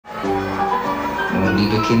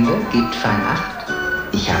liebe Kinder, gebt fein Acht.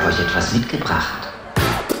 Ich habe euch etwas mitgebracht.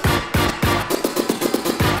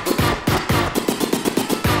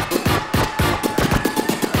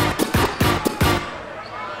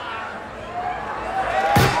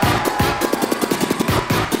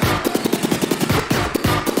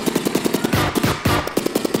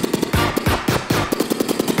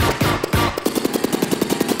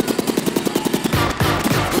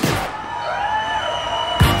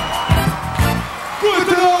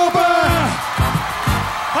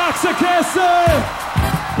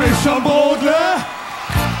 Am Bodle.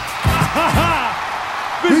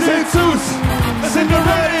 Wir sind zus, sind wir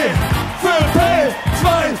ready für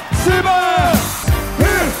P-27.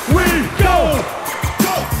 Here we go.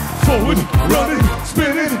 Forward, running,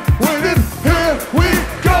 spinning, winning. Here we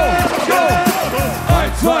go.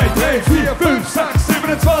 1, 2, 3, 4, 5, 6,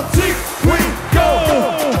 27. We go.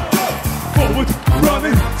 Forward,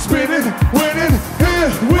 running, spinning, winning.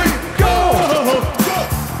 Here we go.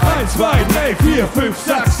 1, 2, 3, 4, 5,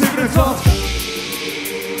 6, 27.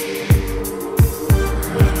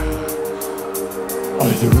 Are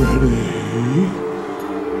you ready?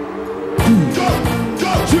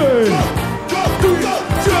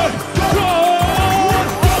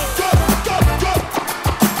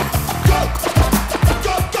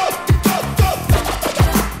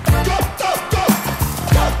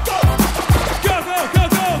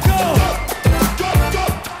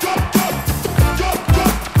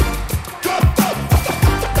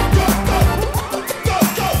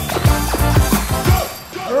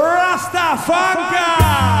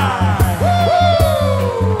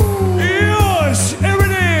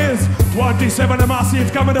 T-27 the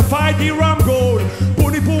massive coming to fight the rum gold.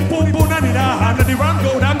 Boony boom boom boom and the rum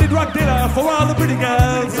gold. I'm the drug dealer for all the pretty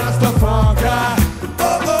girls. Rastafari,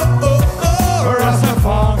 oh oh oh oh.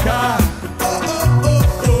 Rastafari, oh oh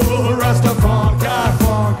oh oh. Rastafari,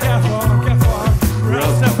 funky, funky, funky.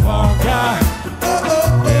 Rastafari, oh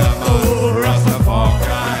oh oh oh.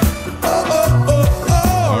 Rastafari, oh oh oh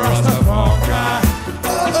oh. Rastafari,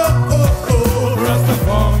 oh oh oh oh.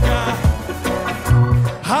 Rastafari.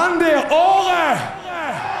 Hand der Ohren!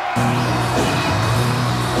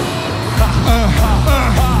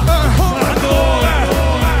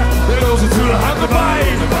 De loze to de hand erbij.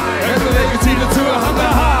 En de legitieme to de hand de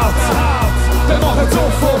haat. De mag het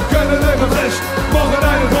tof op kunnen leven fles. Mogen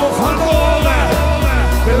hij het nog hand oren.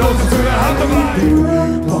 De loze to de hand erbij.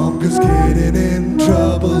 Punk is getting in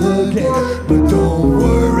trouble again. But don't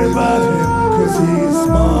worry about him, cause he's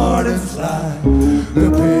smart and sly. The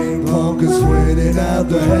pink punk is winning out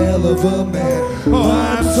the hell of a man. Oh,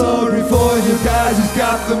 I'm sorry for you guys, he's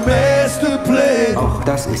got the master play. Auch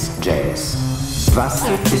das ist Jazz. Was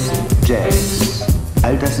ist Jazz?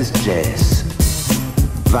 All das ist Jazz.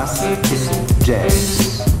 Was ist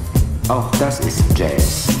Jazz? Auch das ist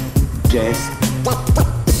Jazz. Jazz.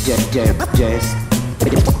 Jazz. Jazz. Jazz.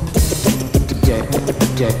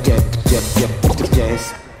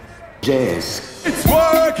 Jazz. Jazz. It's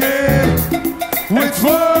working. It's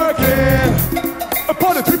working.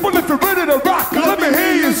 Party people, if you're ready to rock, let me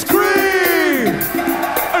hear you scream.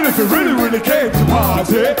 And if you really, really came to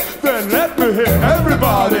party, then let me hear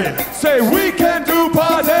everybody say we can do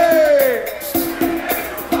party.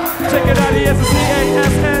 Check it out, he is a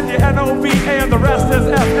C-A-S-N, the N-O-V-A, and the rest is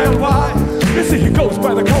F-L-Y. You see, he goes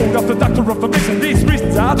by the code of the doctor of the mix, and these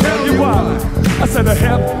reasons I'll tell you why. I said a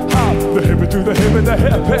hip hop, the hip to the hip and the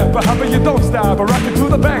hip hip. But how about you don't stop, I rock it to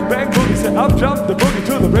the bang bang boogie. Say up jump the boogie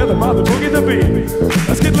to the rhythm of the boogie to beat.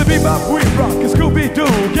 Let's get the bebop, we rock and Scooby Doo.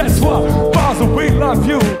 Guess what? Basel, we love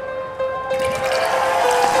you.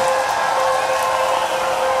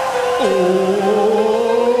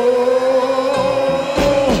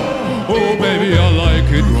 Oh, baby, I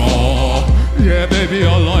like it raw. Yeah, baby,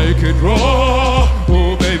 I like it raw.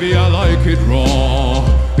 Oh, baby, I like it raw.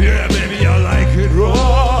 Yeah, baby, I like it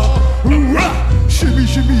raw. Shimmy,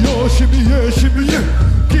 shimmy, oh, shimmy, yeah, shimmy, yeah.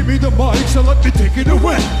 Give me the mic, so let me take it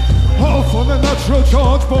away. All from the natural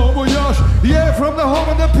charge, bon voyage. Yeah, from the home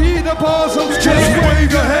of the Peter Parsons. Just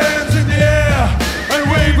wave your hands in the air and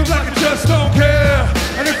wave them like you just don't care.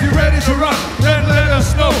 And if you're ready to rock, then let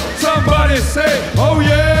us know. Somebody say, oh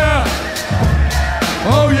yeah,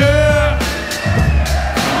 oh yeah.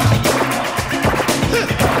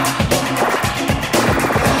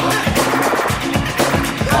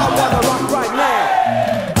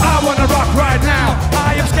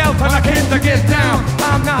 I am Skelt and I came to get down.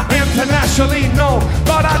 I'm not international. usually known,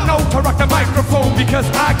 but I know to rock the microphone because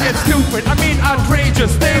I get stupid. I mean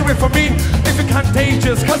outrageous. Stay away from me if you're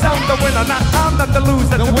contagious, cause I'm the winner, I'm not the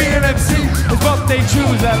loser. The weird MC is what they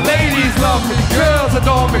choose. Ladies love me, girls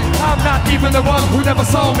adore me. I'm not even the one who never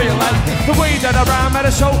saw me. Like the way that I rhyme at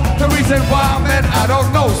a show, the reason why I'm in, I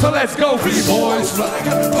don't know. So let's go, pretty boys, like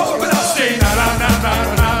hold it up, say na na na na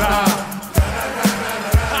na na.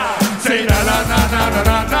 Say na na na na na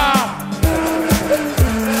na na.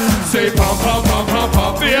 Say pump pump pump pump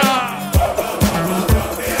pump yeah.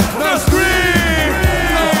 Now scream.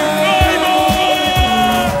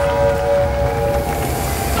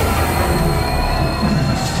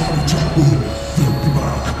 The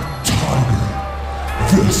Black Tiger.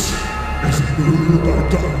 This is a murder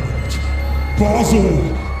diamond. Basel,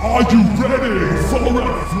 are you ready for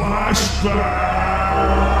a flashback?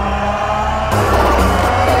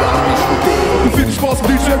 Du findest Spaß im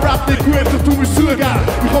deutschen Rap nicht gut und du musst zugeben.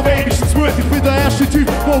 Ich hab wenigstens Mut, ich bin der erste Typ,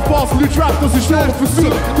 der auf Basel-Leute rappt, das ist nur ein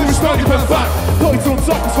Versuch. Du bist noch nicht perfekt, heute so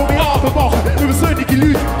Sachen von mir abmachen. Über solche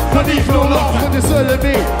Leute kann ich nur lachen und ihr sollen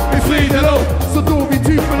mich in Frieden lassen. So dumme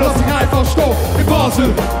Typen lass ich einfach stehen. In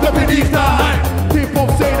Basel, da bin ich daheim.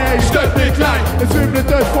 Hip-Hop-Szene ist dort nicht klein. Es wimmelt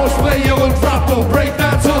dort von Sprayer und Rapper,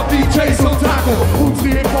 Breakdance und DJs und Taco.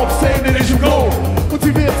 Unsere Hip-Hop-Szene ist im Go und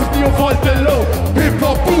sie wird sich nie aufhalten lassen.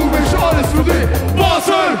 Hip-Hop-Boom ist alles für dich.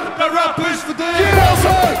 Basel, der Rap ist für dich.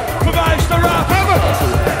 Basel, beweis der Rap.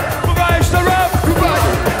 Beweis der Rap.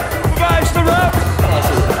 Beweis der Rap.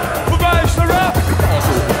 Beweis der Rap.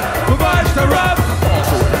 Beweis der Rap.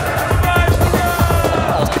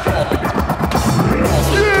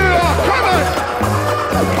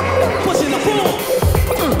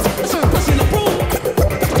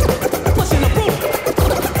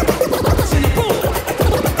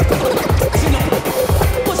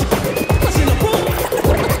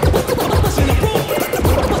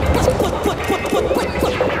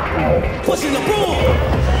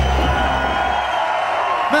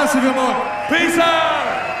 Merci vielmals. Peace out.